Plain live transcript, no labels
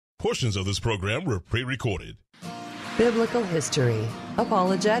Portions of this program were pre-recorded. Biblical history,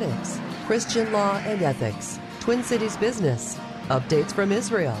 apologetics, Christian law and ethics, Twin Cities business, updates from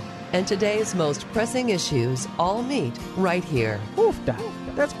Israel, and today's most pressing issues all meet right here. Oof,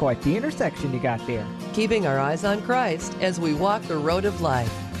 that's quite the intersection you got there. Keeping our eyes on Christ as we walk the road of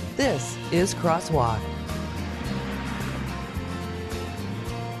life. This is Crosswalk.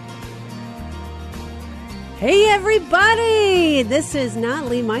 Hey everybody! This is not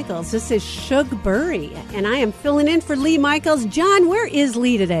Lee Michaels. This is Shug Burry, and I am filling in for Lee Michaels. John, where is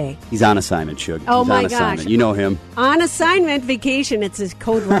Lee today? He's on assignment, Shug. Oh, He's my on gosh. assignment. You know him. On assignment, vacation. It's his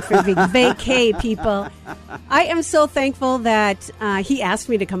code word for vacay, people. I am so thankful that he asked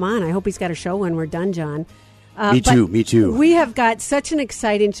me to come on. I hope he's got a show when we're done, John. Me too. We have got such an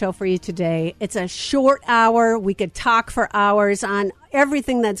exciting show for you today. It's a short hour. We could talk for hours on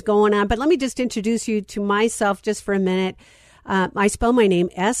everything that's going on. But let me just introduce you to myself just for a minute. I spell my name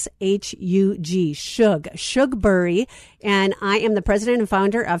S-H-U-G, Shug Burry, and I am the president and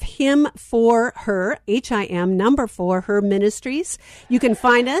founder of Him for Her, H-I-M, number 4, Her Ministries. You can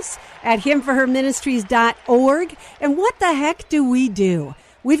find us at himforherministries.org. And what the heck do we do?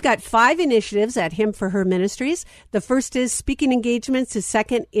 We've got 5 initiatives at Him for Her Ministries. The first is speaking engagements. The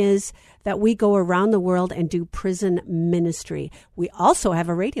second is that we go around the world and do prison ministry. We also have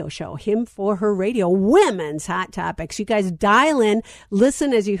a radio show, Him for Her Radio, Women's Hot Topics. You guys dial in,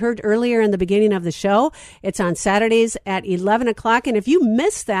 listen, as you heard earlier in the beginning of the show. It's on Saturdays at 11 o'clock. And if you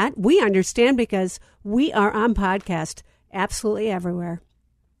miss that, we understand because we are on podcast absolutely everywhere.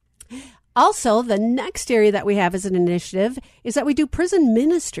 Also, the next area that we have as an initiative is that we do prison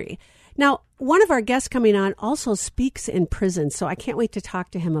ministry. Now, one of our guests coming on also speaks in prison, so I can't wait to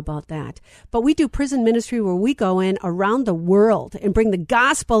talk to him about that. But we do prison ministry where we go in around the world and bring the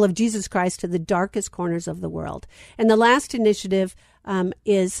gospel of Jesus Christ to the darkest corners of the world. And the last initiative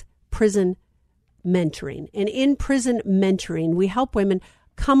is prison mentoring. And in prison mentoring, we help women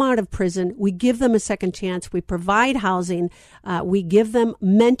come out of prison. We give them a second chance. We provide housing. We give them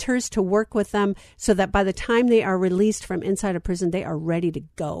mentors to work with them so that by the time they are released from inside of prison, they are ready to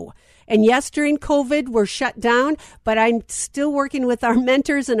go. And yes, during COVID, we're shut down, but I'm still working with our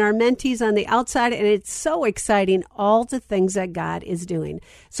mentors and our mentees on the outside, and it's so exciting, all the things that God is doing.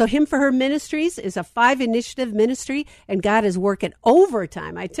 So Him for Her Ministries is a 5-initiative ministry, and God is working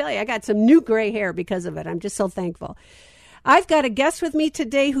overtime. I tell you, I got some new gray hair because of it. I'm just so thankful. I've got a guest with me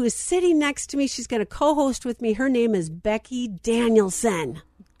today who is sitting next to me. She's going to co-host with me. Her name is Becky Danielson.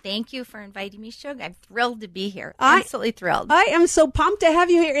 Thank you for inviting me, Shug. I'm thrilled to be here. Absolutely thrilled. I am so pumped to have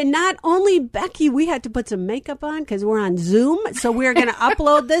you here. And not only Becky, we had to put some makeup on because we're on Zoom. So we're going to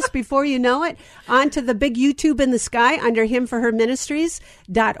upload this before you know it onto the big YouTube in the sky under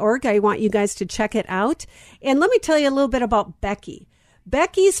himforherministries.org. I want you guys to check it out. And let me tell you a little bit about Becky.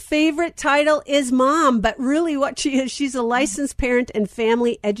 Becky's favorite title is mom, but really what she is, she's a licensed parent and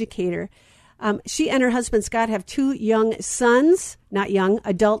family educator. She and her husband, Scott, have 2 young sons, not young,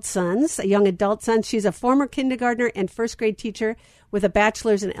 adult sons, a young adult son. She's a former kindergartner and first grade teacher with a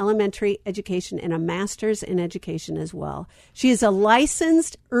bachelor's in elementary education and a master's in education as well. She is a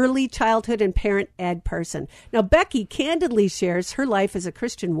licensed early childhood and parent ed person. Now, Becky candidly shares her life as a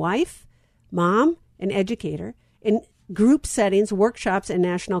Christian wife, mom, and educator in group settings, workshops, and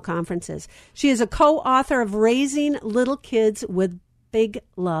national conferences. She is a co-author of Raising Little Kids with Big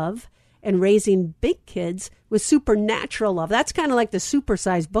Love and Raising Big Kids with Supernatural Love. That's kind of like the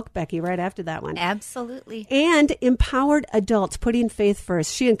supersized book, Becky, right after that one. Absolutely. And Empowered Adults, Putting Faith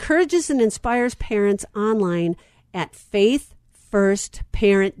First. She encourages and inspires parents online at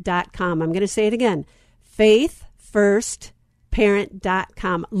faithfirstparent.com. I'm going to say it again,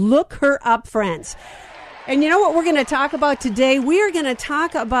 faithfirstparent.com. Look her up, friends. And you know what we're going to talk about today? We are going to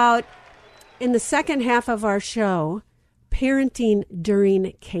talk about, in the second half of our show, parenting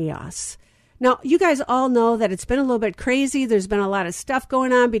during chaos. Now, you guys all know that it's been a little bit crazy. There's been a lot of stuff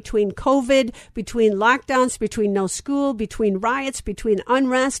going on between COVID, between lockdowns, between no school, between riots, between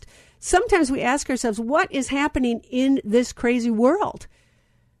unrest. Sometimes we ask ourselves, what is happening in this crazy world?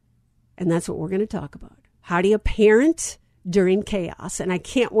 And that's what we're going to talk about. How do you parent during chaos? And I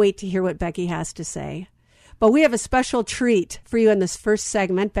can't wait to hear what Becky has to say. But we have a special treat for you in this first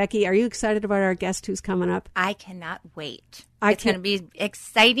segment. Becky, are you excited about our guest who's coming up? I cannot wait. It's going to be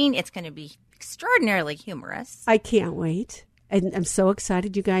exciting. It's going to be extraordinarily humorous. I can't wait. And I'm so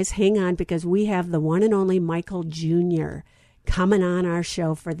excited. You guys hang on because we have the one and only Michael Jr. coming on our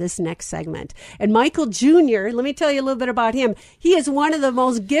show for this next segment. And Michael Jr., let me tell you a little bit about him. He is one of the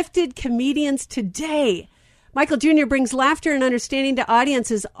most gifted comedians today. Michael Jr. brings laughter and understanding to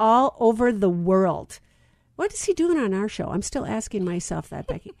audiences all over the world. What is he doing on our show? I'm still asking myself that,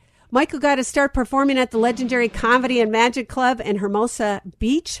 Becky. Michael got to start performing at the legendary Comedy and Magic Club in Hermosa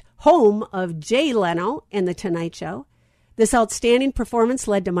Beach, home of Jay Leno and The Tonight Show. This outstanding performance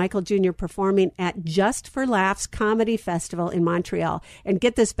led to Michael Jr. performing at Just for Laughs Comedy Festival in Montreal. And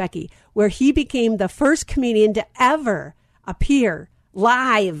get this, Becky, where he became the first comedian to ever appear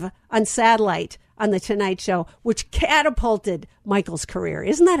live on satellite on The Tonight Show, which catapulted Michael's career.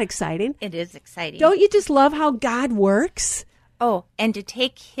 Isn't that exciting? It is exciting. Don't you just love how God works? Oh, and to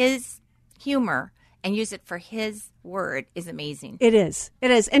take his humor and use it for his word is amazing. It is.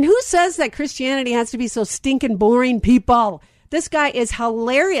 It is. And who says that Christianity has to be so stinking boring, people? This guy is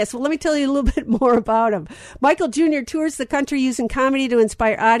hilarious. Well, let me tell you a little bit more about him. Michael Jr. tours the country using comedy to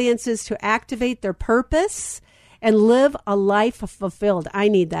inspire audiences to activate their purpose and live a life fulfilled. I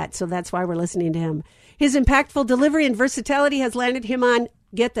need that, so that's why we're listening to him. His impactful delivery and versatility has landed him on,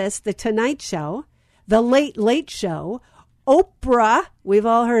 get this, The Tonight Show, The Late Late Show, Oprah, we've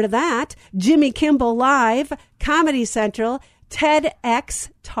all heard of that, Jimmy Kimmel Live, Comedy Central,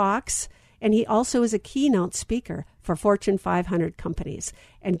 TEDx Talks, and he also is a keynote speaker for Fortune 500 companies.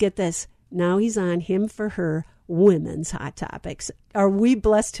 And get this, now he's on Him for Her Women's Hot Topics. Are we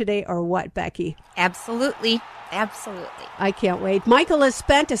blessed today or what, Becky? Absolutely. Absolutely. I can't wait. Michael has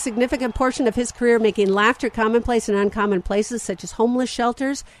spent a significant portion of his career making laughter commonplace in uncommon places such as homeless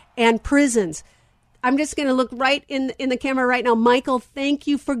shelters and prisons. I'm just going to look right in the camera right now. Michael, thank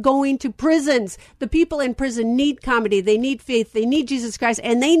you for going to prisons. The people in prison need comedy. They need faith. They need Jesus Christ.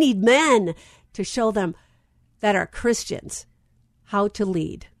 And they need men to show them that are Christians how to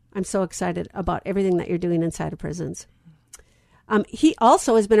lead. I'm so excited about everything that you're doing inside of prisons. He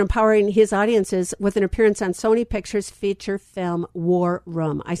also has been empowering his audiences with an appearance on Sony Pictures' feature film War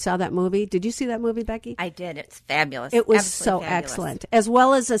Room. I saw that movie. Did you see that movie, Becky? I did. It's fabulous. It was absolutely so fabulous. excellent. As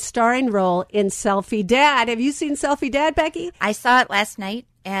well as a starring role in Selfie Dad. Have you seen Selfie Dad, Becky? I saw it last night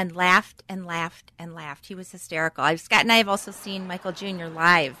and laughed and laughed and laughed. He was hysterical. Scott and I have also seen Michael Jr.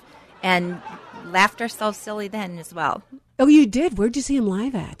 live and laughed ourselves silly then as well. Oh, you did? Where'd you see him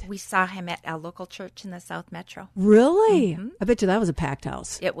live at? We saw him at a local church in the South Metro. Really? Mm-hmm. I bet you that was a packed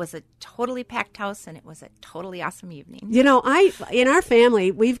house. It was a totally packed house, and it was a totally awesome evening. You know, in our family,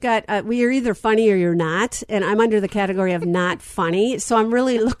 we've got, we are either funny or you're not, and I'm under the category of not funny, so I'm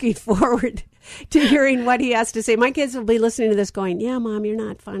really looking forward to hearing what he has to say. My kids will be listening to this going, yeah, Mom, you're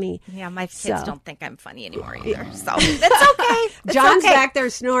not funny. Yeah, my kids don't think I'm funny anymore either, so that's okay. John's back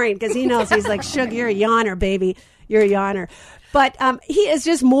there snoring because he knows. He's like, Shug, you're a yawner, baby. You're a yawner. But he is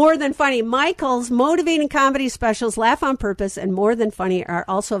just more than funny. Michael's motivating comedy specials, Laugh on Purpose, and More Than Funny are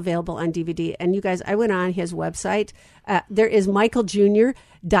also available on DVD. And you guys, I went on his website. There is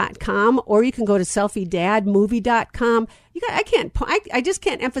michaeljr.com, or you can go to selfiedadmovie.com. You guys, I just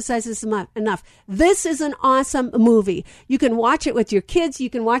can't emphasize this enough. This is an awesome movie. You can watch it with your kids. You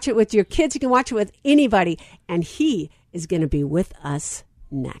can watch it with your kids. You can watch it with anybody. And he is going to be with us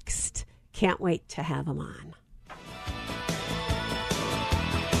next. Can't wait to have him on.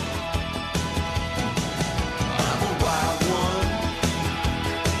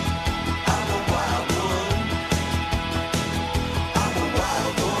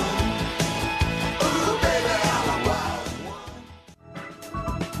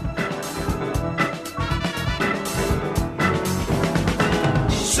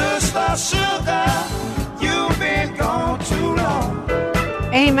 Sugar, you've been gone too long.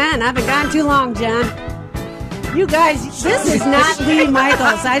 Amen. I've been gone too long, John. You guys, this is not Lee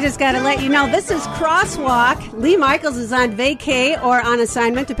Michaels. I just got to let you know. This is Crosswalk. Lee Michaels is on vacay or on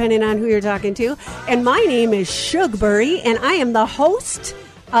assignment, depending on who you're talking to. And my name is Shugbury, and I am the host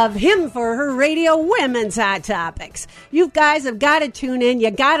of Him for Her Radio Women's Hot Topics. You guys have got to tune in.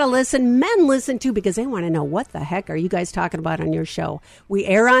 You got to listen. Men listen too, because they want to know what the heck are you guys talking about on your show. We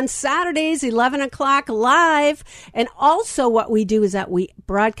air on Saturdays, 11 o'clock live. And also what we do is that we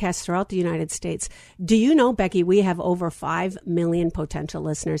broadcast throughout the United States. Do you know, Becky, we have over 5 million potential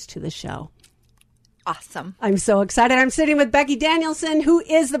listeners to the show. Awesome. I'm so excited. I'm sitting with Becky Danielson, who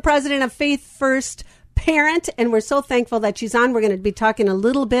is the president of Faith First Parent, and we're so thankful that she's on. We're going to be talking a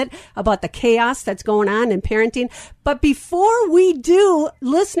little bit about the chaos that's going on in parenting. But before we do,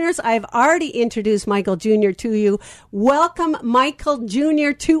 listeners, I've already introduced Michael Jr. to you. Welcome, Michael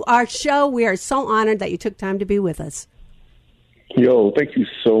Jr., to our show. We are so honored that you took time to be with us. Yo, thank you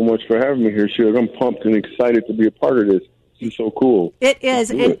so much for having me here, Shug. I'm pumped and excited to be a part of this. It's so cool. It is.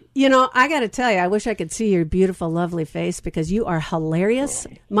 And, you know, I got to tell you, I wish I could see your beautiful, lovely face because you are hilarious.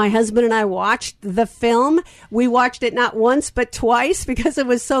 My husband and I watched the film. We watched it not once, but twice because it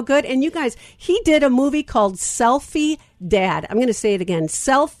was so good. And you guys, he did a movie called Selfie Dad. I'm going to say it again.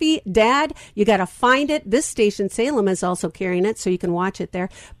 Selfie Dad. You got to find it. This station, Salem, is also carrying it, so you can watch it there.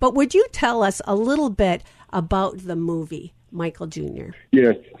 But would you tell us a little bit about the movie, Michael Jr.?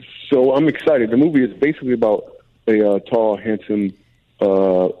 Yeah, so I'm excited. The movie is basically about a tall, handsome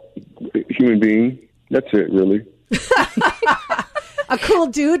human being. That's it, really. A cool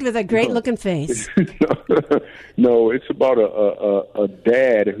dude with a great-looking face. No, it's about a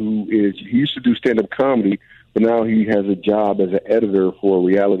dad he used to do stand-up comedy, but now he has a job as an editor for a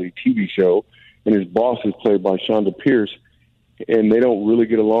reality TV show, and his boss is played by Shonda Pierce, and they don't really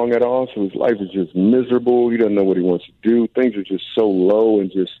get along at all, so his life is just miserable. He doesn't know what he wants to do. Things are just so low,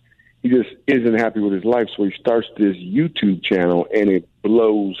 and he just isn't happy with his life, so he starts this YouTube channel, and it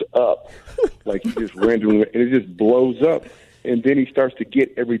blows up. Like, he just randomly, and it just blows up. And then he starts to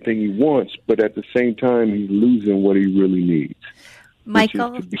get everything he wants, but at the same time, he's losing what he really needs.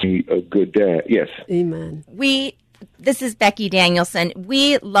 Michael? Which is to be a good dad. Yes. Amen. This is Becky Danielson.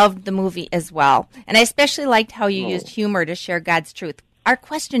 We loved the movie as well. And I especially liked how you used humor to share God's truth. Our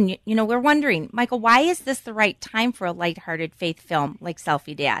question, you know, we're wondering, Michael, why is this the right time for a lighthearted faith film like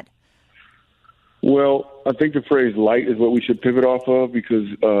Selfie Dad? Well, I think the phrase light is what we should pivot off of because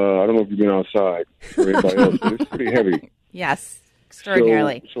I don't know if you've been outside or anybody else, but it's pretty heavy. Yes,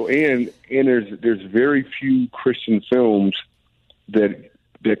 extraordinarily. And there's very few Christian films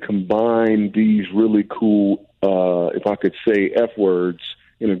that combine these really cool, if I could say F words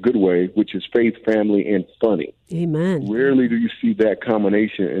in a good way, which is faith, family, and funny. Amen. Rarely do you see that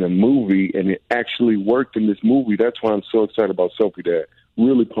combination in a movie, and it actually worked in this movie. That's why I'm so excited about Selfie Dad.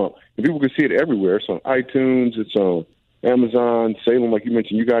 Really pumped. And people can see it everywhere. It's on iTunes. It's on Amazon, Salem, like you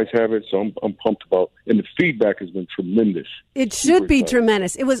mentioned. You guys have it, so I'm pumped about it. And the feedback has been tremendous. It should be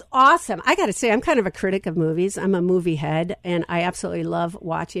tremendous. It was awesome. I got to say, I'm kind of a critic of movies. I'm a movie head, and I absolutely love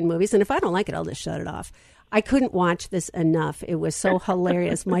watching movies. And if I don't like it, I'll just shut it off. I couldn't watch this enough. It was so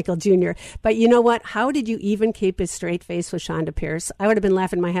hilarious, Michael Jr. But you know what? How did you even keep a straight face with Shonda Pierce? I would have been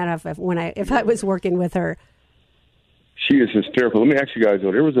laughing my head off if I was working with her. She is hysterical. Let me ask you guys,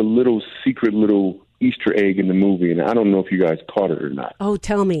 though. There was a secret little Easter egg in the movie, and I don't know if you guys caught it or not. Oh,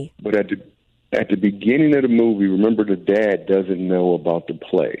 tell me. But at the beginning of the movie, remember the dad doesn't know about the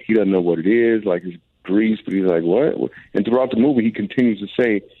play. He doesn't know what it is, like it's Grease, but he's like, what? And throughout the movie, he continues to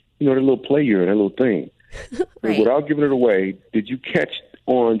say, you know, that little play you're in, that little thing. Right. Without giving it away, did you catch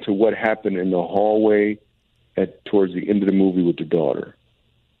on to what happened in the hallway towards the end of the movie with the daughter?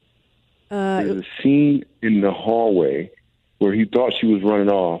 There's a scene in the hallway where he thought she was running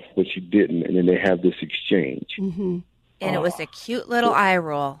off, but she didn't, and then they have this exchange. Mm-hmm. And it was a cute little eye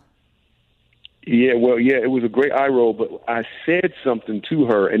roll. Yeah, it was a great eye roll, but I said something to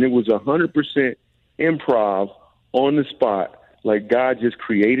her, and it was 100% improv on the spot, like God just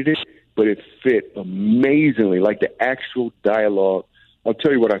created it, but it fit amazingly, like the actual dialogue. I'll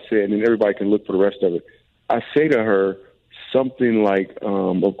tell you what I said, and then everybody can look for the rest of it. I say to her something like,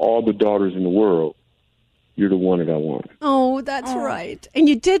 of all the daughters in the world, you're the one that I want. Oh, that's right. And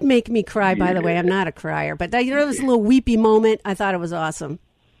you did make me cry, by the way. I'm not a crier, but there was a little weepy moment. I thought it was awesome.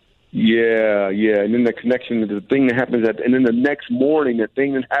 Yeah. And then the connection to the thing that happens and then the next morning, the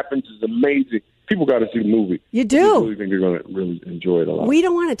thing that happens is amazing. People got to see the movie. You do. I really think you're going to really enjoy it a lot. We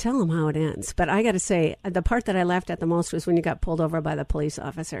don't want to tell them how it ends, but I got to say, the part that I laughed at the most was when you got pulled over by the police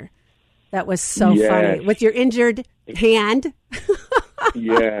officer. That was so funny. With your injured hand.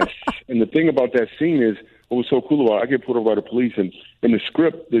 Yes. And the thing about that scene is, what was so cool about it, I get pulled over by the police, and in the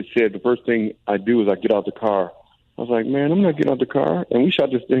script that said the first thing I do is I get out the car. I was like, man, I'm not getting out the car. And we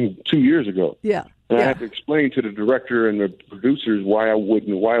shot this thing 2 years ago. Yeah. And I had to explain to the director and the producers why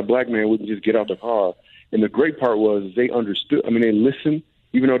a black man wouldn't just get out the car. And the great part was they understood. I mean, they listened,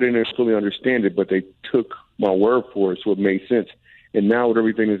 even though they didn't fully understand it, but they took my word for it, so it made sense. And now with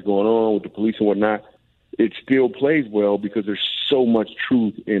everything that's going on with the police and whatnot, it still plays well because there's so much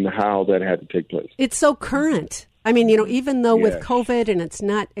truth in how that had to take place. It's so current. I mean, even though with COVID and it's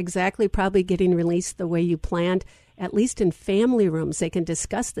not exactly probably getting released the way you planned, at least in family rooms, they can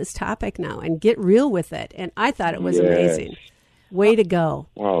discuss this topic now and get real with it. And I thought it was amazing. Way to go.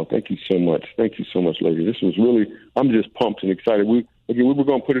 Wow. Thank you so much. Thank you so much, lady. This was really, I'm just pumped and excited. We were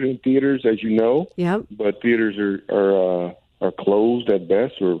going to put it in theaters, as you know. Yep. But theaters are closed at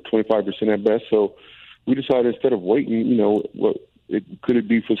best, or 25% at best. So we decided instead of waiting, could it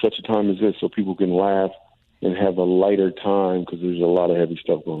be for such a time as this so people can laugh and have a lighter time because there's a lot of heavy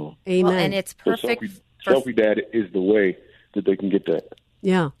stuff going on. Amen. Well, and it's perfect. So Selfie Dad is the way. that they can get that.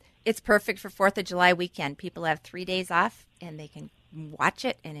 Yeah. It's perfect for 4th of July weekend. People have 3 days off, and they can watch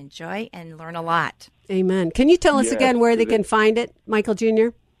it and enjoy and learn a lot. Amen. Can you tell us again where they can find it, Michael Jr.?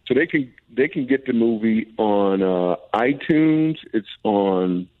 So they can get the movie on iTunes. It's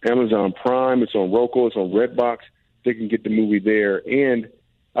on Amazon Prime. It's on Roku. It's on Redbox. They can get the movie there. And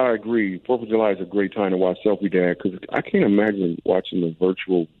I agree, 4th of July is a great time to watch Selfie Dad because I can't imagine watching the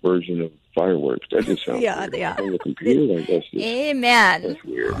virtual version of fireworks. That just sounds weird. On the computer, like, Amen. That's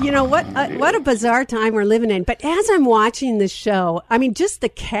weird. You know what? What a bizarre time we're living in. But as I'm watching this show, I mean, just the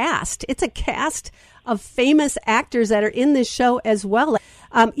cast. It's a cast of famous actors that are in this show as well.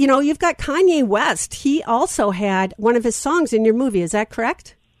 You know, you've got Kanye West. He also had one of his songs in your movie. Is that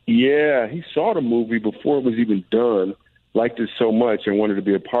correct? Yeah, he saw the movie before it was even done, liked it so much, and wanted to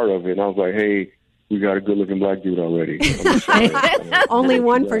be a part of it. And I was like, hey, we got a good-looking black dude already. Only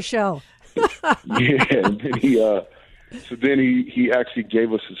one for show. Yeah, and then he actually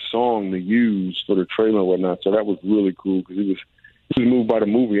gave us a song to use for the trailer and whatnot. So that was really cool because he was moved by the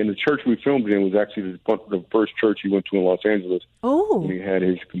movie. And the church we filmed it in was actually the first church he went to in Los Angeles. Oh. And he had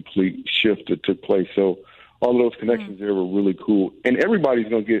his complete shift that took place. So all of those connections there were really cool. And everybody's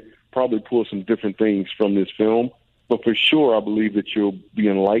going to probably pull some different things from this film. But for sure, I believe that you'll be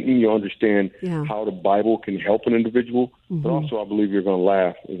enlightened. You'll understand how the Bible can help an individual. But also, I believe you're going to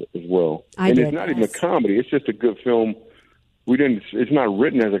laugh as well. It's not even a comedy. It's just a good film. It's not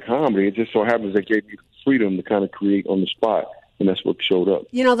written as a comedy. It just so happens they gave you freedom to kind of create on the spot. And that's what showed up.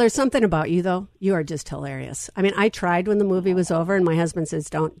 You know, there's something about you, though. You are just hilarious. I mean, I tried when the movie was over, and my husband says,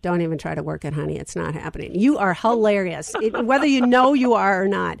 don't even try to work it, honey. It's not happening. You are hilarious, whether you know you are or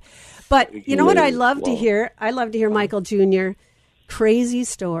not. But you know what I love to hear? I love to hear Michael Jr. crazy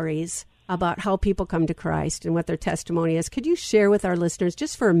stories about how people come to Christ and what their testimony is. Could you share with our listeners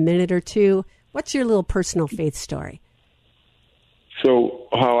just for a minute or two, what's your little personal faith story? So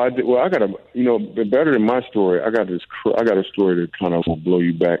how I did, well, I got better than my story. I got a story that kind of will blow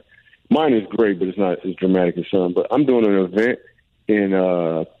you back. Mine is great, but it's not as dramatic as some. But I'm doing an event in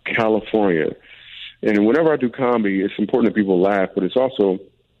California, and whenever I do comedy, it's important that people laugh, but it's also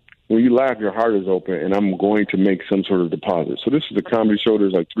when you laugh, your heart is open, and I'm going to make some sort of deposit. So this is a comedy show.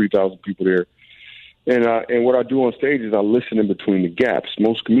 There's like 3,000 people there. And what I do on stage is I listen in between the gaps.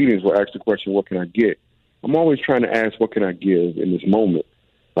 Most comedians will ask the question, what can I get? I'm always trying to ask, what can I give in this moment?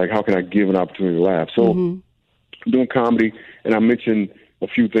 Like, how can I give an opportunity to laugh? So I'm doing comedy, and I mention a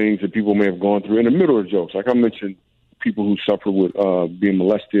few things that people may have gone through in the middle of jokes. Like I mentioned people who suffer with being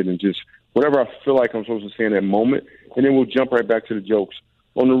molested and just whatever I feel like I'm supposed to say in that moment, and then we'll jump right back to the jokes.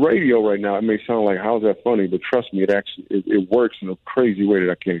 On the radio right now, it may sound like, how's that funny? But trust me, it works in a crazy way that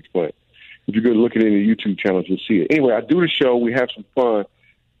I can't explain. If you go look at any YouTube channels, you'll see it. Anyway, I do the show. We have some fun.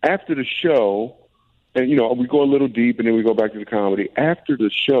 After the show, and, we go a little deep, and then we go back to the comedy. After the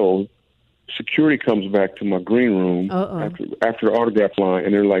show, security comes back to my green room after the autograph line,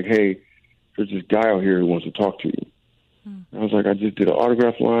 and they're like, hey, there's this guy out here who wants to talk to you. I was like, I just did an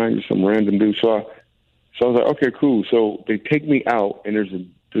autograph line, just some random dude. So I was like, okay, cool. So they take me out, and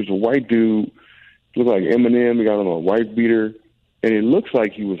there's a white dude, look like Eminem. He got on a white beater, and it looks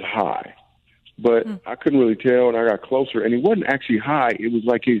like he was high. But I couldn't really tell, and I got closer, and he wasn't actually high. It was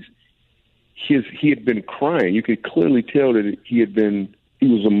like he had been crying. You could clearly tell that he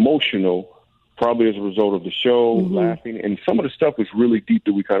was emotional, probably as a result of the show, laughing. And some of the stuff was really deep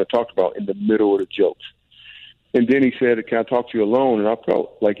that we kind of talked about in the middle of the jokes. And then he said, can I talk to you alone? And I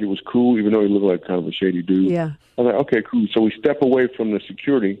felt like it was cool, even though he looked like kind of a shady dude. Yeah. I was like, okay, cool. So we step away from the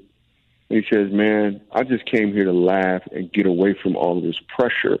security, and he says, man, I just came here to laugh and get away from all of this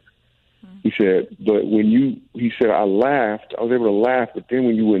pressure. He said, but he said, I laughed. I was able to laugh, but then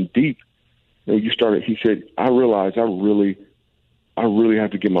when you went deep, you started, he said, I realized I really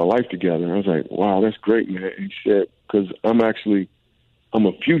have to get my life together. And I was like, wow, that's great, man. And he said, because I'm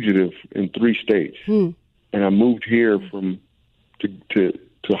a fugitive in 3 states. And I moved here to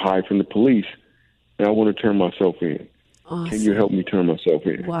hide from the police, and I want to turn myself in. Awesome. Can you help me turn myself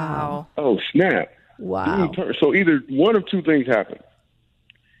in? Wow. Oh, snap. Wow. So either one of two things happened.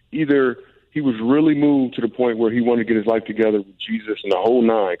 Either he was really moved to the point where he wanted to get his life together with Jesus and the whole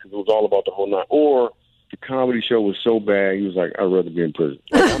nine, because it was all about the whole nine, or the comedy show was so bad, he was like, I'd rather be in prison.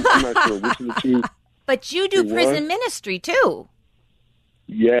 I'm not sure which of the two. But you do prison ministry, too.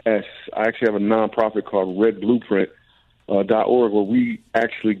 Yes. I actually have a nonprofit called redblueprint.org where we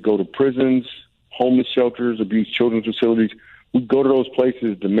actually go to prisons, homeless shelters, abused children's facilities. We go to those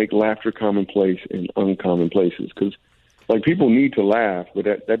places to make laughter commonplace in uncommon places, because people need to laugh, but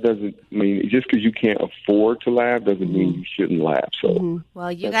that doesn't mean, just because you can't afford to laugh doesn't mean you shouldn't laugh. So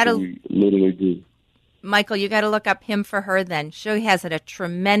well, you got to literally do. Michael, you got to look up Him for Her then. She has a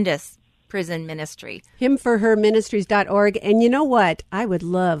tremendous prison ministry. himforherministries.org. And you know what? I would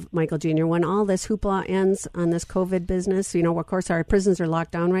love, Michael Jr., when all this hoopla ends on this COVID business, of course, our prisons are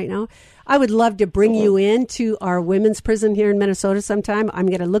locked down right now. I would love to bring you into our women's prison here in Minnesota sometime. I'm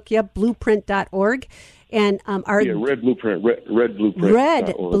going to look you up, blueprint.org. And Red Blueprint, Red Blueprint.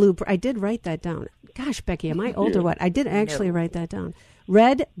 Red Blueprint. I did write that down. Gosh, Becky, am I old or what? I did actually write that down.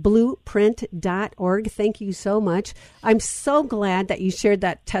 redblueprint.org. Thank you so much. I'm so glad that you shared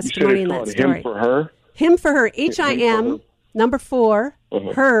that testimony and that story. Him for Her? Him for Her, HIM, number 4,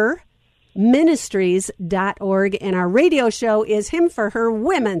 her, ministries.org. And our radio show is Him for Her,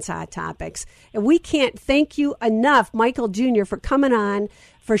 Women's Hot Topics. And we can't thank you enough, Michael Jr., for coming on,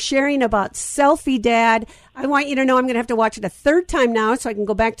 for sharing about Selfie Dad. I want you to know I'm going to have to watch it a third time now so I can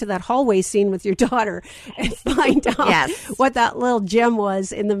go back to that hallway scene with your daughter and find out what that little gem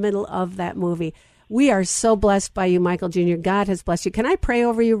was in the middle of that movie. We are so blessed by you, Michael Jr. God has blessed you. Can I pray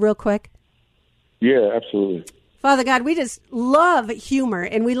over you real quick? Yeah, absolutely. Father God, we just love humor,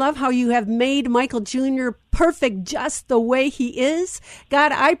 and we love how you have made Michael Jr. perfect just the way he is.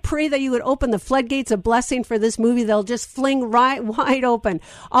 God, I pray that you would open the floodgates of blessing for this movie. They'll just fling right wide open.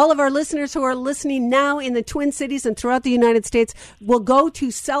 All of our listeners who are listening now in the Twin Cities and throughout the United States will go to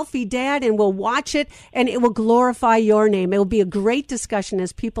Selfie Dad and will watch it, and it will glorify your name. It will be a great discussion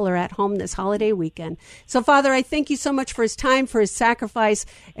as people are at home this holiday weekend. So, Father, I thank you so much for his time, for his sacrifice,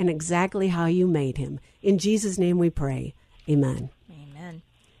 and exactly how you made him. In Jesus' name we pray. Amen. Amen.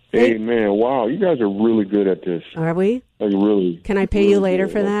 Amen. Wow, you guys are really good at this. Are we? Like, really. Can I pay you later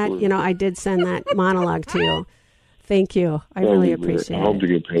for that? I did send that monologue to you. Thank you. I really appreciate it. I hope to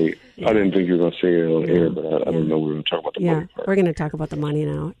get paid. Yeah. I didn't think you were going to say it on air, but I didn't know we were going to talk about the money part. We're going to talk about the money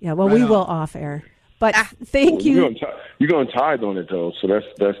now. Yeah, well, we will off air. But thank you. You're going to tithe on it, though, so that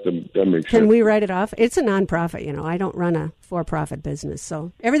makes sense. Can we write it off? It's a nonprofit, I don't run a for-profit business,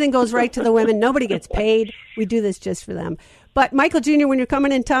 so everything goes right to the women. Nobody gets paid. We do this just for them. But, Michael Jr., when you're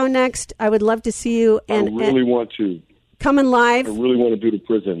coming in town next, I would love to see you. I really want to. Coming live. I really want to do the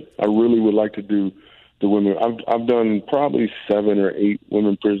prison. I really would like to do the women. I've done probably 7 or 8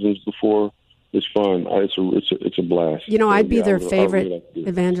 women prisons before. It's fun. It's a blast. I'd be their favorite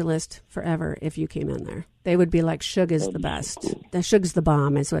evangelist forever if you came in there. They would be like, Shug is the best. Cool. The Shug's the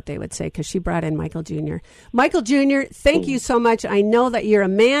bomb is what they would say, because she brought in Michael Jr. Michael Jr., thank you so much. I know that you're a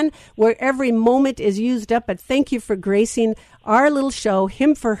man where every moment is used up, but thank you for gracing our little show,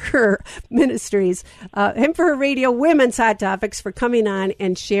 Him for Her Ministries, Him for Her Radio, Women's Hot Topics, for coming on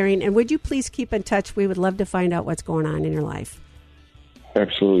and sharing. And would you please keep in touch? We would love to find out what's going on in your life.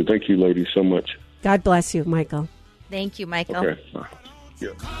 Absolutely. Thank you, ladies, so much. God bless you, Michael. Thank you, Michael. Okay. Yeah.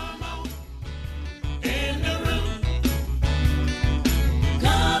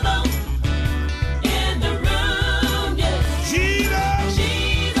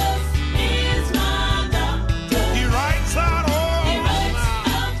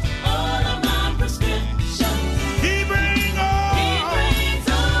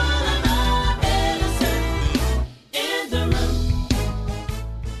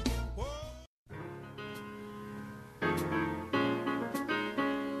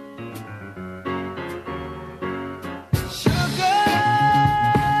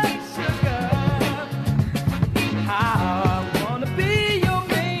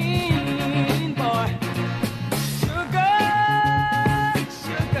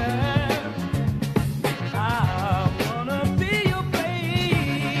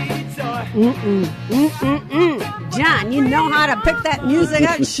 John, you know how to pick that music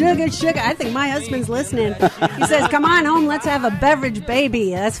up. Sugar, sugar. I think my husband's listening. He says, come on home, let's have a beverage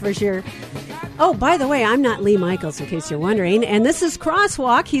baby. That's for sure. Oh, by the way, I'm not Lee Michaels, in case you're wondering. And this is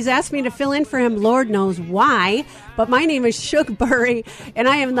Crosswalk. He's asked me to fill in for him, Lord knows why. But my name is Shug Burry, and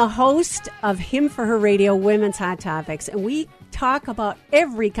I am the host of Him for Her Radio, Women's Hot Topics. And we talk about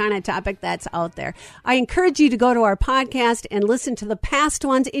every kind of topic that's out there. I encourage you to go to our podcast and listen to the past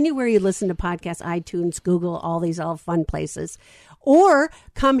ones anywhere you listen to podcasts, iTunes, Google, all these fun places. Or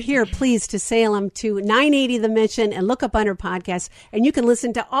come here, please, to Salem to 980 The Mission and look up under podcasts. And you can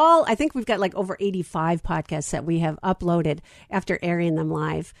listen to I think we've got like over 85 podcasts that we have uploaded after airing them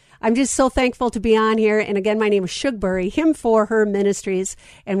live. I'm just so thankful to be on here. And again, my name is Shug Burry, Him for Her Ministries,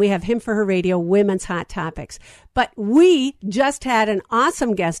 and we have Him for Her Radio, Women's Hot Topics. But we just had an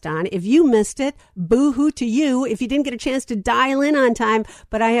awesome guest on. If you missed it, boo-hoo to you if you didn't get a chance to dial in on time.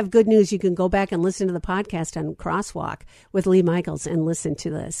 But I have good news. You can go back and listen to the podcast on Crosswalk with Lee Michaels and listen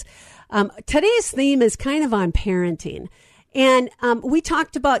to this. Today's theme is kind of on parenting. And we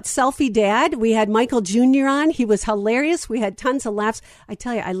talked about Selfie Dad. We had Michael Jr. on. He was hilarious. We had tons of laughs. I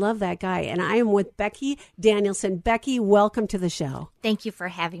tell you, I love that guy. And I am with Becky Danielson. Becky, welcome to the show. Thank you for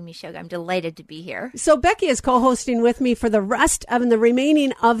having me, Sugar. I'm delighted to be here. So Becky is co-hosting with me for the rest of the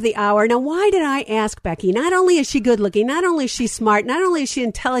remaining of the hour. Now, why did I ask Becky? Not only is she good looking, not only is she smart, not only is she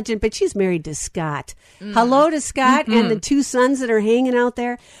intelligent, but she's married to Scott. Hello to Scott and the two sons that are hanging out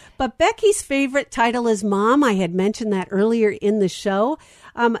there. But Becky's favorite title is Mom. I had mentioned that earlier in the show.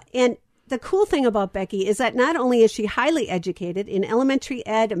 And the cool thing about Becky is that not only is she highly educated in elementary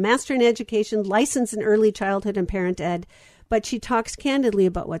ed, a master in education, licensed in early childhood and parent ed, but she talks candidly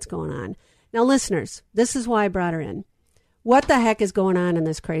about what's going on. Now, listeners, this is why I brought her in. What the heck is going on in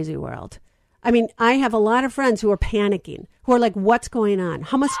this crazy world? I mean, I have a lot of friends who are panicking, who are like, what's going on?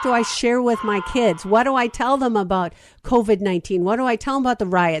 How much do I share with my kids? What do I tell them about COVID-19? What do I tell them about the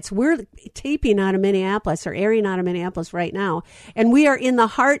riots? We're taping out of Minneapolis or airing out of Minneapolis right now, and we are in the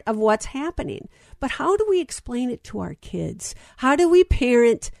heart of what's happening. But how do we explain it to our kids? How do we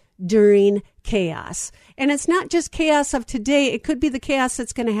parent during chaos? And it's not just chaos of today. It could be the chaos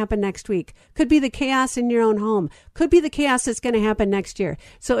that's going to happen next week. Could be the chaos in your own home. Could be the chaos that's going to happen next year.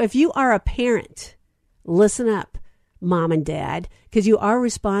 So if you are a parent, listen up, Mom and Dad, because you are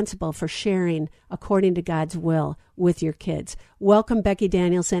responsible for sharing according to God's will with your kids. Welcome, Becky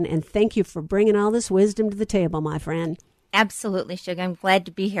Danielson, and thank you for bringing all this wisdom to the table, my friend. Absolutely, Sugar. I'm glad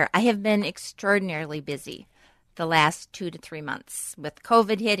to be here. I have been extraordinarily busy the last 2 to 3 months with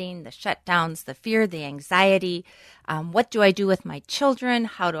COVID hitting, the shutdowns, the fear, the anxiety. What do I do with my children?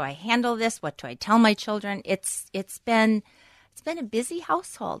 How do I handle this? What do I tell my children? It's been a busy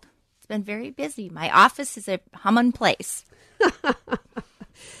household. It's been very busy. My office is a humming place.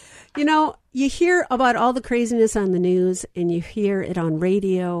 You know, you hear about all the craziness on the news and you hear it on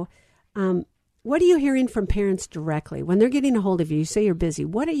radio. What are you hearing from parents directly? When they're getting a hold of you, you say you're busy.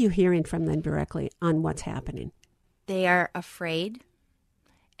 What are you hearing from them directly on what's happening? They are afraid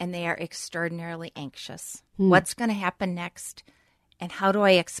and they are extraordinarily anxious. What's going to happen next? And how do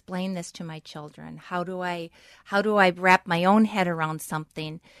I explain this to my children? How do I wrap my own head around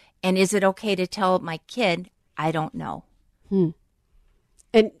something? And is it okay to tell my kid, I don't know? And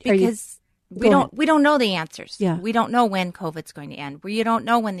because we don't know the answers. Yeah. We don't know when COVID's going to end. We don't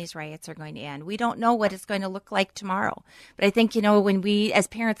know when these riots are going to end. We don't know what it's going to look like tomorrow. But I think, when we as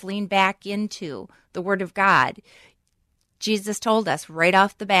parents lean back into the Word of God, Jesus told us right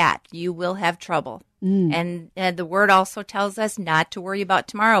off the bat, you will have trouble. And the Word also tells us not to worry about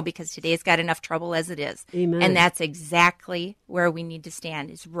tomorrow because today's got enough trouble as it is. Amen. And that's exactly where we need to stand,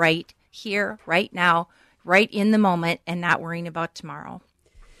 is right here, right now, right in the moment, and not worrying about tomorrow.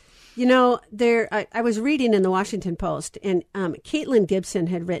 You know, I was reading in the Washington Post, and Caitlin Gibson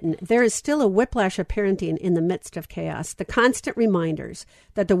had written, there is still a whiplash of parenting in the midst of chaos. The constant reminders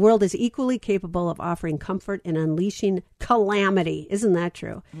that the world is equally capable of offering comfort and unleashing calamity. Isn't that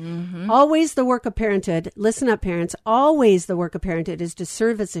true? Mm-hmm. Always the work of parenthood, listen up parents, always the work of parenthood is to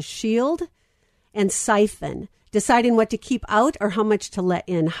serve as a shield and siphon, deciding what to keep out or how much to let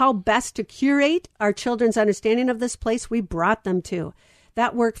in, how best to curate our children's understanding of this place we brought them to.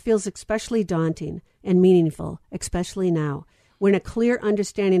 That work feels especially daunting and meaningful, especially now, when a clear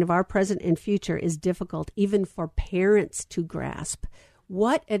understanding of our present and future is difficult even for parents to grasp.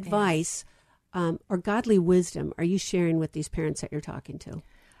 What advice or godly wisdom are you sharing with these parents that you're talking to?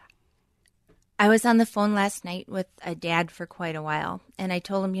 I was on the phone last night with a dad for quite a while, and I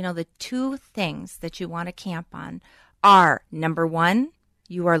told him, the two things that you want to camp on are, number one,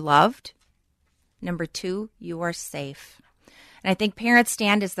 you are loved. Number two, you are safe. And I think parents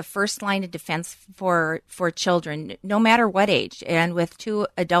stand as the first line of defense for children, no matter what age. And with two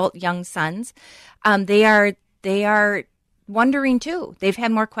adult young sons, they are wondering too. They've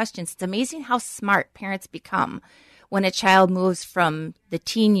had more questions. It's amazing how smart parents become when a child moves from the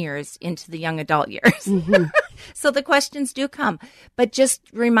teen years into the young adult years. Mm-hmm. So the questions do come. But just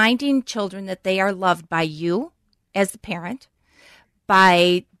reminding children that they are loved by you as the parent,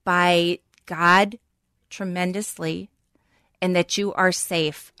 by God tremendously, and that you are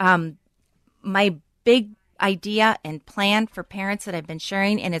safe. My big idea and plan for parents that I've been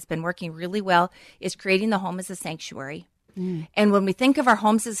sharing, and it's been working really well, is creating the home as a sanctuary. And when we think of our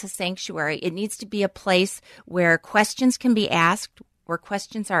homes as a sanctuary, it needs to be a place where questions can be asked, where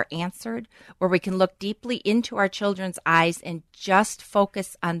questions are answered, where we can look deeply into our children's eyes and just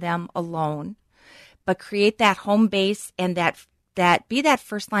focus on them alone, but create that home base and that be that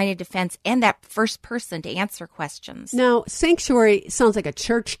first line of defense and that first person to answer questions. Now, sanctuary sounds like a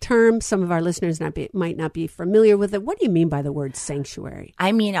church term. Some of our listeners might not be familiar with it. What do you mean by the word sanctuary?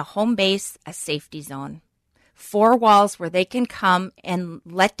 I mean a home base, a safety zone 4 walls where they can come and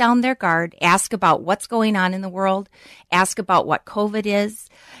let down their guard, ask about what's going on in the world, ask about what COVID is.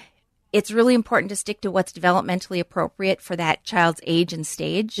 It's really important to stick to what's developmentally appropriate for that child's age and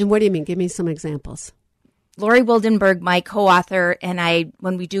stage. And what do you mean? Give me some examples. Lori Wildenberg, my co-author, and I,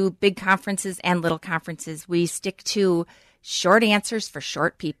 when we do big conferences and little conferences, we stick to short answers for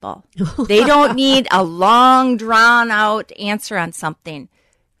short people. They don't need a long, drawn-out answer on something.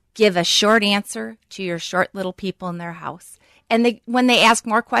 Give a short answer to your short little people in their house. And when they ask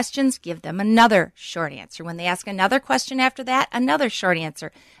more questions, give them another short answer. When they ask another question after that, another short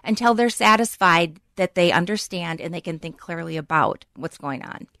answer, until they're satisfied that they understand and they can think clearly about what's going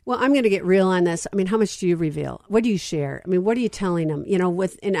on. Well, I'm going to get real on this. I mean, how much do you reveal? What do you share? I mean, what are you telling them? You know,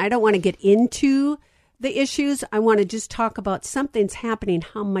 and I don't want to get into the issues. I want to just talk about something's happening.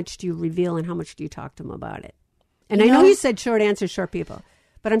 How much do you reveal and how much do you talk to them about it? And I know you said short answers, short people,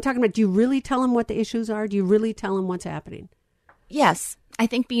 but I'm talking about, do you really tell them what the issues are? Do you really tell them what's happening? Yes. I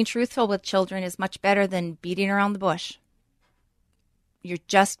think being truthful with children is much better than beating around the bush. You're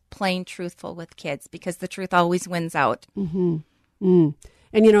just plain truthful with kids because the truth always wins out. Mm-hmm. Mm.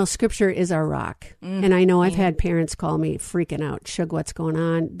 And, you know, Scripture is our rock. Mm. And I know I've had parents call me freaking out. Shug, what's going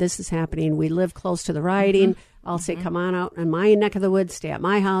on? This is happening. We live close to the rioting. Mm-hmm. I'll say, come on out in my neck of the woods, stay at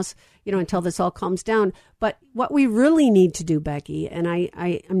my house, you know, until this all calms down. But what we really need to do, Becky, and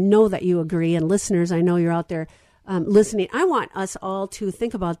I know that you agree, and listeners, I know you're out there listening. I want us all to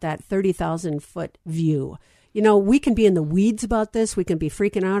think about that 30,000-foot view. You know, we can be in the weeds about this. We can be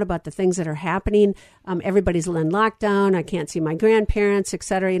freaking out about the things that are happening. Everybody's in lockdown. I can't see my grandparents, et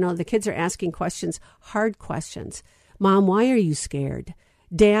cetera. You know, the kids are asking questions, hard questions. Mom, why are you scared?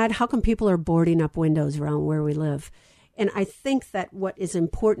 Dad, how come people are boarding up windows around where we live? And I think that what is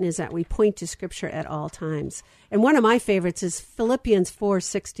important is that we point to Scripture at all times. And one of my favorites is Philippians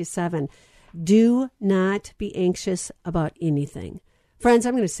 4:6-7. Do not be anxious about anything. Friends,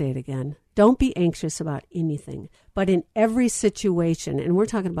 I'm going to say it again. Don't be anxious about anything, but in every situation, and we're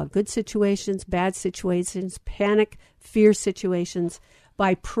talking about good situations, bad situations, panic, fear situations,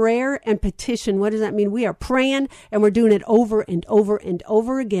 by prayer and petition. What does that mean? We are praying and we're doing it over and over and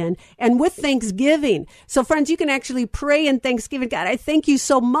over again, and with thanksgiving. So friends, you can actually pray in thanksgiving. God, I thank you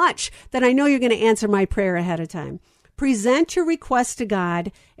so much that I know you're going to answer my prayer ahead of time. Present your request to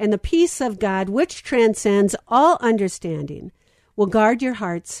God, and the peace of God, which transcends all understanding, will guard your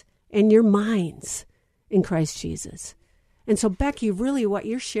hearts and your minds in Christ Jesus. And so, Becky, really what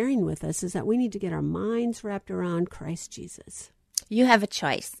you're sharing with us is that we need to get our minds wrapped around Christ Jesus. You have a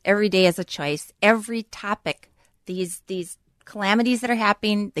choice. Every day is a choice. Every topic, these calamities that are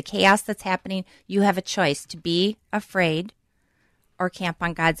happening, the chaos that's happening, you have a choice to be afraid or camp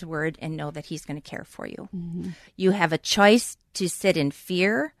on God's word and know that he's going to care for you. Mm-hmm. You have a choice to sit in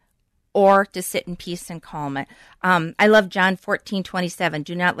fear or to sit in peace and calm. I love John 14:27.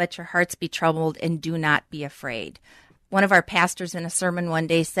 Do not let your hearts be troubled and do not be afraid. One of our pastors in a sermon one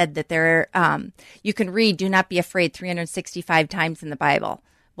day said that you can read do not be afraid 365 times in the Bible.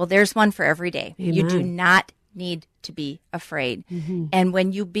 Well, there's one for every day. Amen. You do not need to be afraid. Mm-hmm. And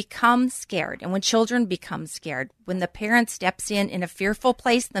when you become scared, and when children become scared, when the parent steps in a fearful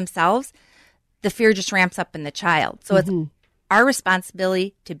place themselves, the fear just ramps up in the child. So it's our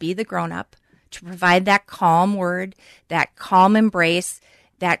responsibility to be the grown-up, to provide that calm word, that calm embrace,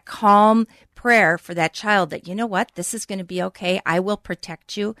 that calm prayer for that child that, you know what, this is going to be okay. I will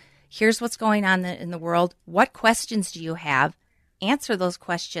protect you. Here's what's going on in the world. What questions do you have? Answer those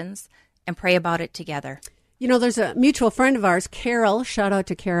questions and pray about it together. You know, there's a mutual friend of ours, Carol, shout out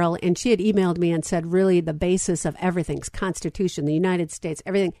to Carol, and she had emailed me and said, really, the basis of everything's Constitution, the United States,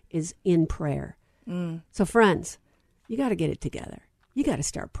 everything is in prayer. Mm. So, friends, you got to get it together. You got to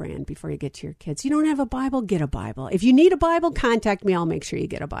start praying before you get to your kids. You don't have a Bible, get a Bible. If you need a Bible, contact me. I'll make sure you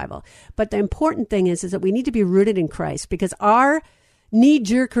get a Bible. But the important thing is that we need to be rooted in Christ, because our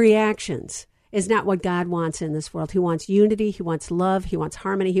knee-jerk reactions is not what God wants in this world. He wants unity. He wants love. He wants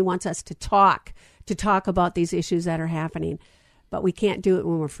harmony. He wants us to talk about these issues that are happening. But we can't do it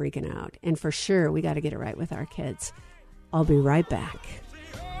when we're freaking out. And for sure, we got to get it right with our kids. I'll be right back.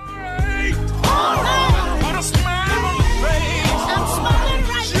 All right. Put a smile on your face. I'm smiling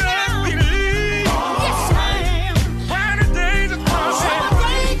right just now. Believe. Yes, I am. Brighter days are coming.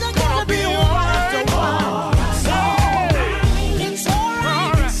 Days are gonna be white. It's all right.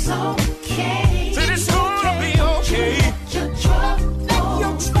 It's okay. Said it's gonna be okay. Your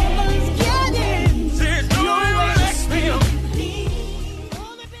troubles get in. Said you'll just feel.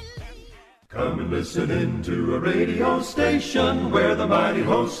 Come and listen in to a radio station where the mighty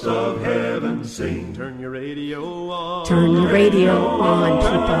hosts of heaven sing. Turn your radio on. Turn your radio on,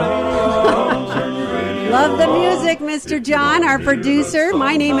 people. Turn your radio Love the music, Mr. John, our producer.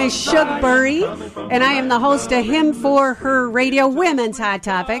 My name is Shug Burry, and I am the host of Him for Her Radio Women's Hot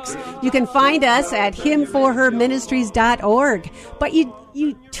Topics. You can find us at himforherministries.org. But you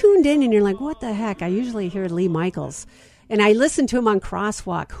tuned in and you're like, what the heck? I usually hear Lee Michaels. And I listened to him on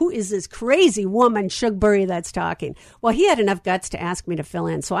Crosswalk. Who is this crazy woman, Shug Burry, that's talking? Well, he had enough guts to ask me to fill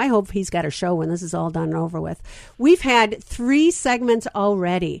in, so I hope he's got a show when this is all done and over with. We've had 3 segments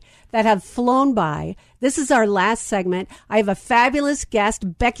already that have flown by. This is our last segment. I have a fabulous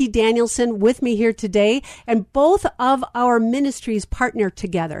guest, Becky Danielson, with me here today, and both of our ministries partner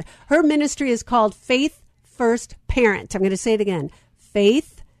together. Her ministry is called Faith First Parent. I'm going to say it again.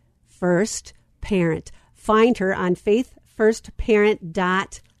 Faith First Parent. Find her on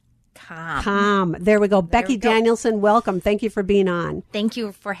faithfirstparent.com. There we go. Becky Danielson, welcome. Thank you for being on. Thank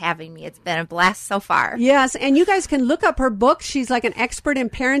you for having me. It's been a blast so far. Yes, and you guys can look up her book. She's like an expert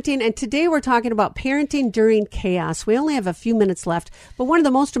in parenting, and today we're talking about parenting during chaos. We only have a few minutes left, but one of the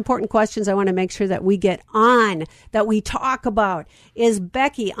most important questions I want to make sure that we get on, that we talk about, is,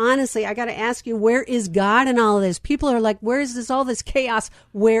 Becky, honestly, I got to ask you, where is God in all of this? People are like, where is all this chaos?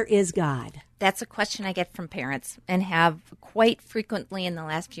 Where is God? That's a question I get from parents and have quite frequently in the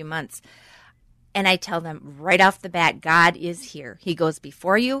last few months. And I tell them right off the bat, God is here. He goes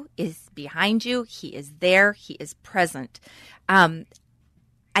before you, is behind you. He is there. He is present. I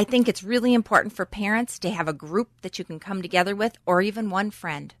think it's really important for parents to have a group that you can come together with, or even one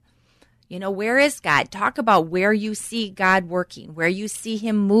friend. You know, where is God? Talk about where you see God working, where you see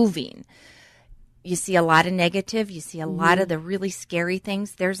him moving. You see a lot of negative. You see a lot of the really scary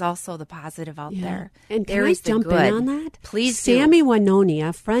things. There's also the positive out there. And there can I is the jump good. in on that? Please Sammy do. Winoni,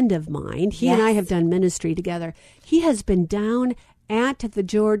 a friend of mine, he and I Yes. have done ministry together. He has been down at the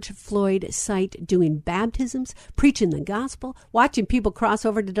George Floyd site doing baptisms, preaching the gospel, watching people cross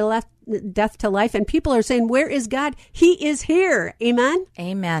over to death to life. And people are saying, where is God? He is here. Amen?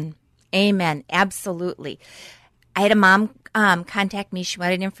 Amen. Amen. Absolutely. I had a mom contact me. She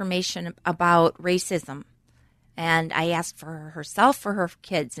wanted information about racism. And I asked for herself, for her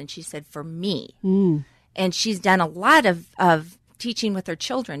kids. And she said, for me. And she's done a lot of teaching with her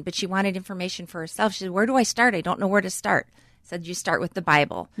children, but she wanted information for herself. She said, where do I start? I don't know where to start. I said, you start with the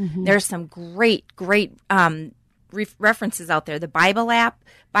Bible. There's some great references out there. The Bible app,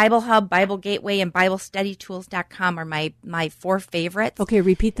 Bible Hub, Bible Gateway, and BibleStudyTools.com are my 4 favorites. Okay,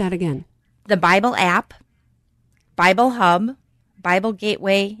 repeat that again. The Bible app, Bible Hub, Bible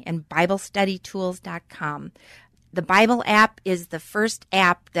Gateway, and BibleStudyTools.com. The Bible app is the first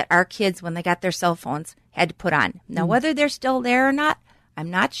app that our kids, when they got their cell phones, had to put on. Now, whether they're still there or not,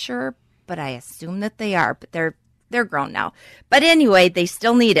 I'm not sure, but I assume that they are. But they're grown now. But anyway, they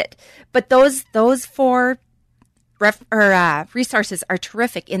still need it. But those 4 resources are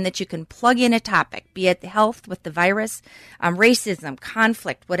terrific in that you can plug in a topic, be it health with the virus, racism,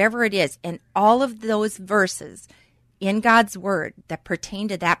 conflict, whatever it is, and all of those verses in God's word that pertain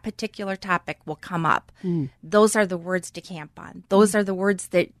to that particular topic will come up. Those are the words to camp on. Those are the words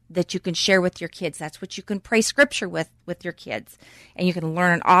that you can share with your kids. That's what you can pray scripture with your kids. And you can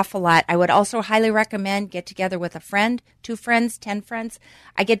learn an awful lot. I would also highly recommend get together with a friend, 2 friends, 10 friends.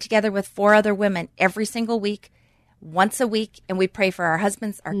 I get together with 4 other women every single week, once a week, and we pray for our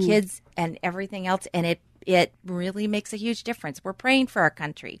husbands, our kids, and everything else. And it really makes a huge difference. We're praying for our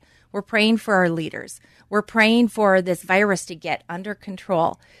country. We're praying for our leaders. We're praying for this virus to get under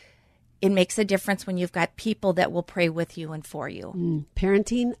control. It makes a difference when you've got people that will pray with you and for you.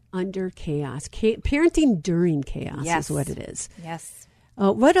 Parenting under chaos. Parenting during chaos is what it is. Yes.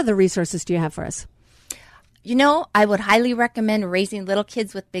 What other resources do you have for us? You know, I would highly recommend Raising Little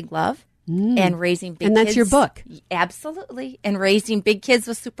Kids with Big Love. And Raising Big Kids. And that's your book. Absolutely. And Raising Big Kids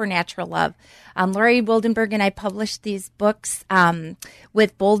with Supernatural Love. Lori Wildenberg and I published these books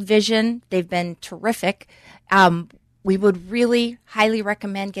with Bold Vision. They've been terrific. We would really highly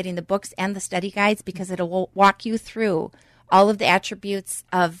recommend getting the books and the study guides because it'll walk you through all of the attributes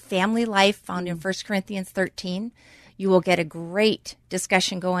of family life found in 1 Corinthians 13. You will get a great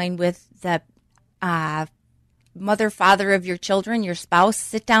discussion going with the mother, father of your children, your spouse.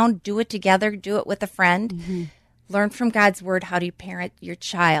 Sit down, do it together, do it with a friend. Learn from God's word how to parent your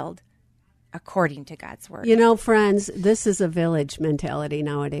child according to God's word. You know, friends, this is a village mentality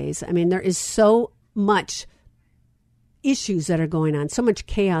nowadays. I mean, there is so much issues that are going on, so much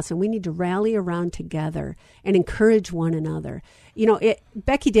chaos, and we need to rally around together and encourage one another. You know,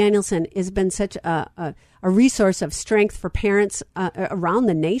 Becky Danielson has been such a resource of strength for parents around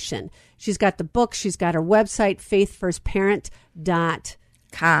the nation. She's got the book. She's got her website,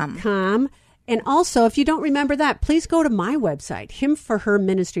 faithfirstparent.com. And also, if you don't remember that, please go to my website, Him for Her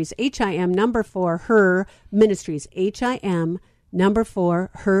Ministries, HIM4Her Ministries,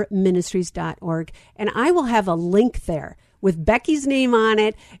 HIM4Her Ministries.org. And I will have a link there with Becky's name on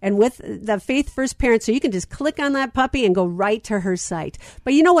it and with the Faith First Parents. So you can just click on that puppy and go right to her site.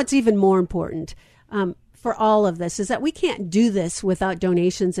 But you know what's even more important for all of this is that we can't do this without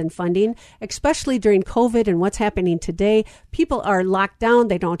donations and funding, especially during COVID and what's happening today. People are locked down.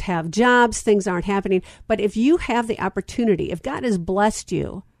 They don't have jobs. Things aren't happening. But if you have the opportunity, if God has blessed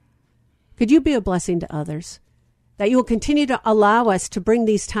you, could you be a blessing to others? That you will continue to allow us to bring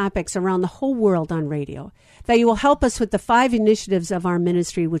these topics around the whole world on radio. That you will help us with the 5 initiatives of our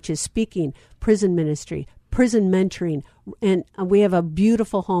ministry, which is speaking, prison ministry, prison mentoring, and we have a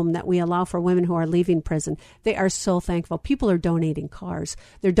beautiful home that we allow for women who are leaving prison. They are so thankful. People are donating cars.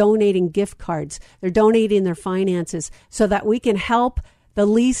 They're donating gift cards. They're donating their finances so that we can help the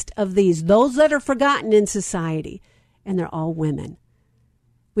least of these, those that are forgotten in society, and they're all women.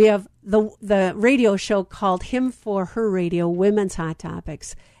 We have the radio show called Him for Her Radio, Women's Hot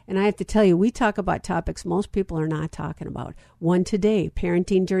Topics. And I have to tell you, we talk about topics most people are not talking about. One today,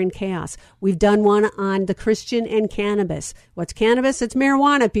 parenting during chaos. We've done one on the Christian and cannabis. What's cannabis? It's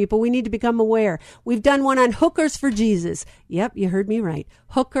marijuana, people. We need to become aware. We've done one on hookers for Jesus. Yep, you heard me right.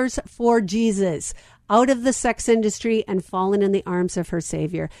 Hookers for Jesus. Out of the sex industry and fallen in the arms of her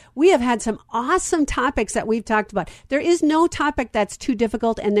Savior. We have had some awesome topics that we've talked about. There is no topic that's too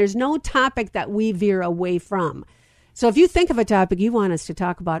difficult, and there's no topic that we veer away from. So if you think of a topic you want us to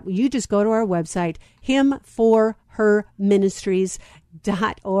talk about, you just go to our website,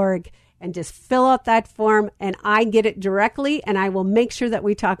 him4herministries.org, and just fill out that form, and I get it directly, and I will make sure that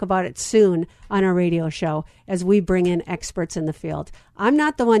we talk about it soon on our radio show as we bring in experts in the field. I'm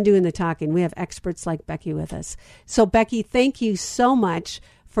not the one doing the talking. We have experts like Becky with us. So, Becky, thank you so much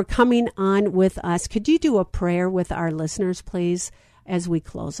for coming on with us. Could you do a prayer with our listeners, please, as we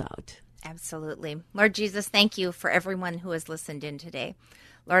close out? Absolutely. Lord Jesus, thank you for everyone who has listened in today.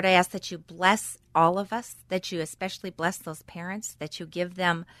 Lord, I ask that you bless all of us, that you especially bless those parents, that you give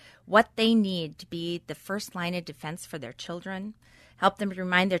them what they need to be the first line of defense for their children. Help them to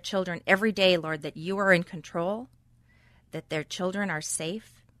remind their children every day, Lord, that you are in control, that their children are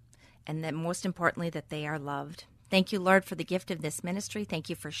safe, and that most importantly, that they are loved. Thank you, Lord, for the gift of this ministry. Thank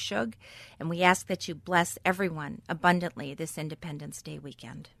you for Shug. And we ask that you bless everyone abundantly this Independence Day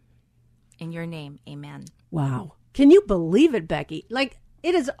weekend. In your name, amen. Wow. Can you believe it, Becky? Like,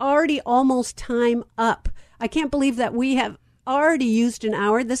 it is already almost time up. I can't believe that we have already used an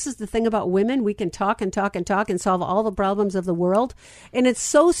hour. This is the thing about women. We can talk and talk and talk and solve all the problems of the world. And it's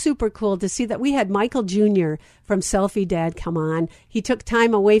so super cool to see that we had Michael Jr. from Selfie Dad come on. He took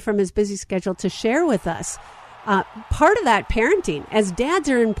time away from his busy schedule to share with us part of that parenting, as dads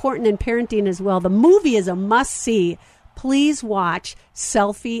are important in parenting as well. The movie is a must-see. Please watch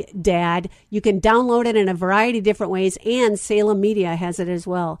Selfie Dad. You can download it in a variety of different ways, and Salem Media has it as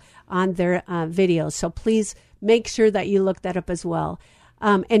well on their videos. So please make sure that you look that up as well.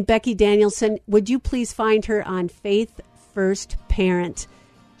 And Becky Danielson, would you please find her on Faith First Parent?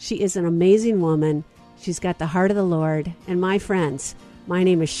 She is an amazing woman. She's got the heart of the Lord. And my friends, my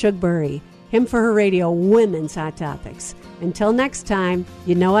name is Shug Burry, Him for Her Radio, Women's Hot Topics. Until next time,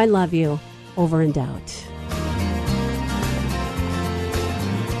 you know I love you. Over and out.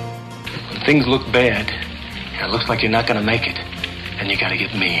 Things look bad. It looks like you're not going to make it. And you got to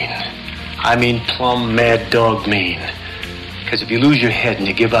get mean. I mean plumb mad dog mean. Because if you lose your head and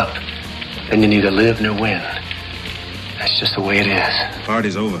you give up, then you neither live nor win. That's just the way it is.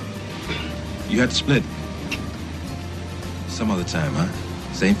 Party's over. You had to split. Some other time, huh?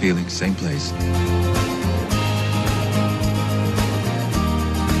 Same feeling, same place.